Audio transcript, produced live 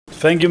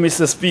Thank you,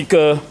 Mr.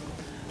 Speaker.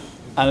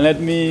 And let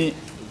me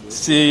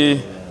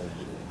say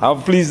how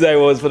pleased I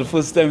was for the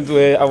first time to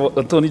hear our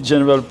Attorney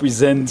General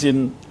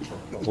presenting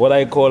what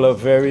I call a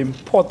very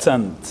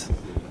important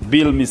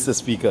bill, Mr.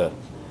 Speaker.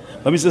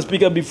 But Mr.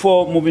 Speaker,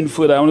 before moving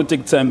further, I want to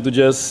take time to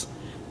just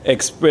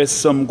express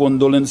some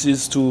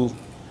condolences to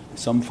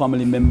some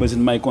family members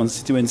in my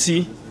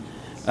constituency.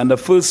 And the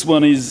first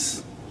one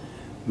is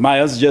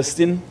Myers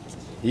Justin.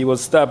 He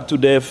was stabbed to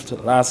death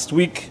last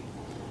week.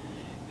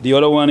 The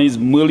other one is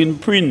Merlin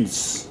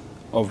Prince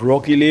of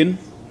Rocky Lane.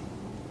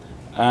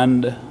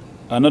 And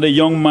another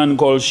young man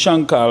called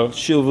Shankar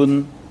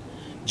Shilvan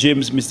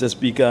James, Mr.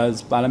 Speaker,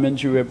 as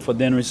parliamentary rep for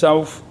Dennery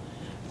South.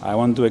 I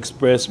want to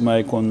express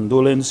my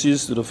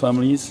condolences to the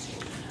families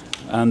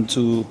and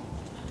to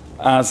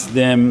ask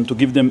you to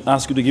give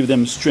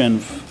them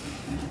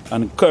strength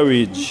and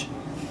courage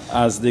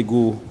as they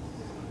go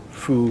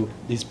through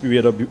this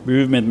period of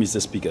bereavement,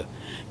 Mr. Speaker.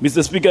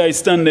 Mr. Speaker, I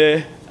stand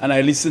there and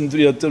I listen to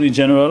the Attorney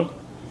General,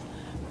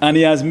 and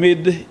he has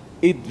made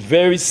it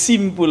very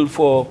simple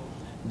for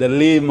the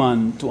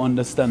layman to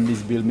understand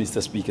this bill,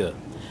 Mr. Speaker.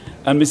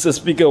 And Mr.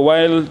 Speaker,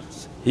 while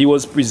he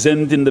was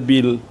presenting the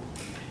bill,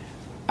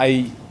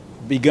 I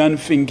began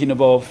thinking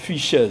about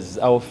fishers,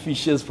 our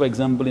fishers, for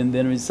example, in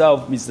Dennery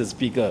South, Mr.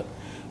 Speaker,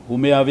 who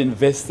may have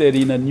invested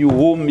in a new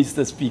home,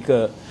 Mr.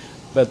 Speaker,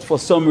 but for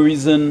some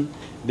reason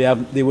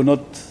they were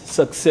not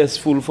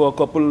successful for a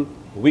couple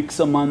weeks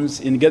or months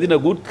in getting a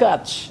good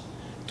catch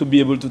to be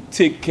able to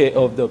take care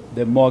of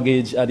the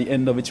mortgage at the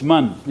end of each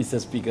month, Mr.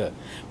 Speaker.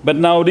 But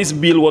now this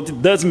bill, what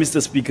it does, Mr.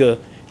 Speaker,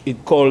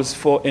 it calls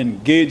for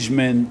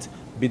engagement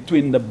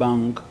between the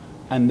bank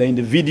and the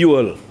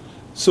individual.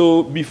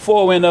 So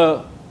before, when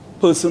a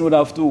person would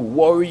have to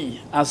worry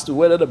as to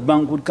whether the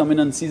bank would come in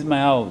and seize my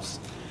house,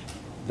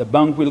 the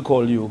bank will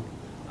call you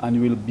and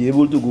you will be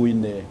able to go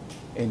in there,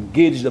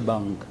 engage the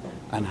bank,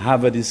 and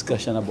have a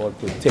discussion about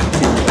protecting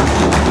them.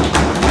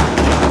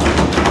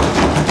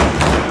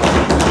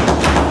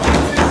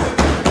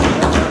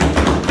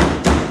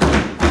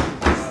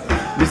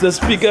 Mr.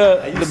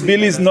 Speaker, the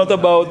bill is not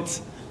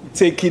about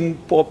taking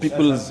poor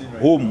people's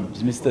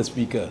homes, Mr.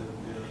 Speaker.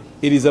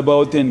 It is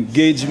about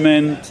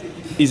engagement.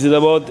 It is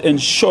about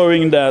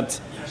ensuring that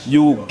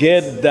you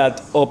get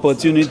that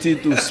opportunity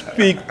to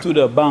speak to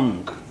the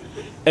bank.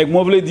 Et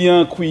moi voulais dire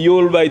en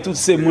créole by tout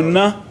ces moun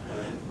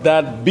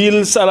that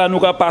bill ça la nous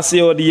ka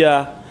passer au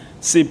dia,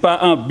 c'est pas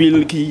un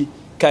bill qui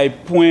kay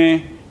point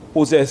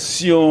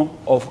possession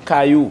of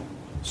caillou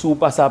sous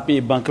pas ça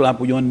payer banque là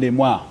pour yon de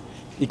mois.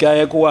 Il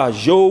kay quoi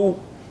jou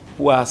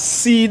pour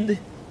acide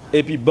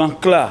et puis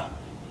banque là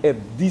et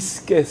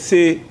disquer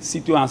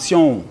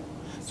situation.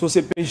 So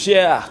c'est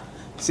péché,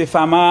 c'est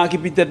femme qui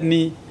peut-être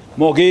ni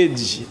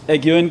mortgage et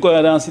qui une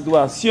dans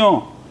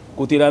situation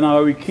côté là dans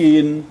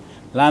hurricane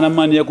là dans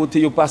manière côté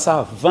yo pas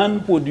ça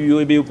vendre produit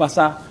et bien yo pas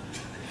ça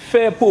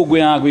faire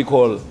programme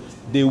agricole,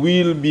 they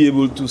will be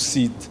able to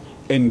sit,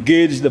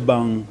 engage the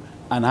bank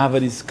and have a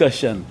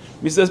discussion.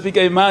 Mr.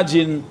 Speaker,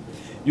 imagine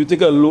you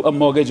take a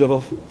mortgage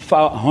of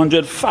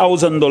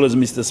 $100,000,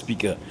 Mr.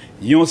 Speaker,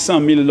 yon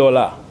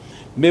 $100,000,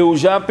 mais au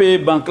Japon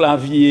banque la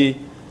vie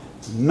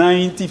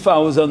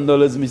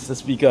 $90,000, Mr.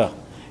 Speaker,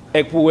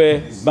 et pour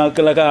banque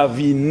la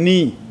vie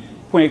ni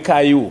point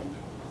caillou.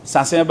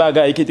 Ça c'est un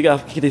bagage qui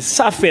était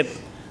ça fait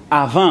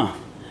avant,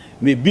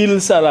 mais bill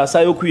ça là,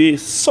 ça y a créé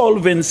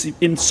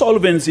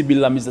insolvency bill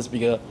là, Mr.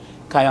 Speaker,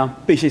 qui a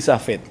empêché ça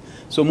fait.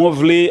 So moi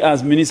voulais,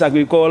 as ministre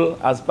agricole,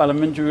 as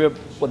parliamentary rep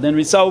for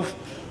Dennery South,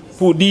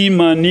 pour dire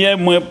manière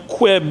moi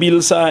quoi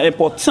bill ça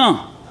important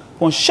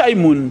pour chaque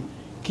monde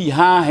qui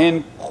a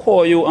un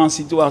koyo en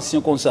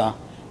situation comme ça.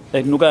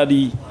 Et nous a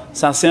dit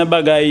ça c'est un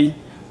bagage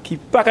qui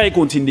pas qu'à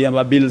continuer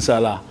à bill ça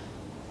là.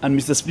 And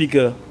Mr.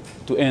 Speaker,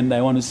 to end, I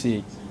want to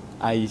say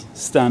I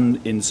stand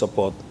in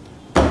support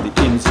of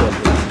the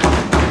insolvency.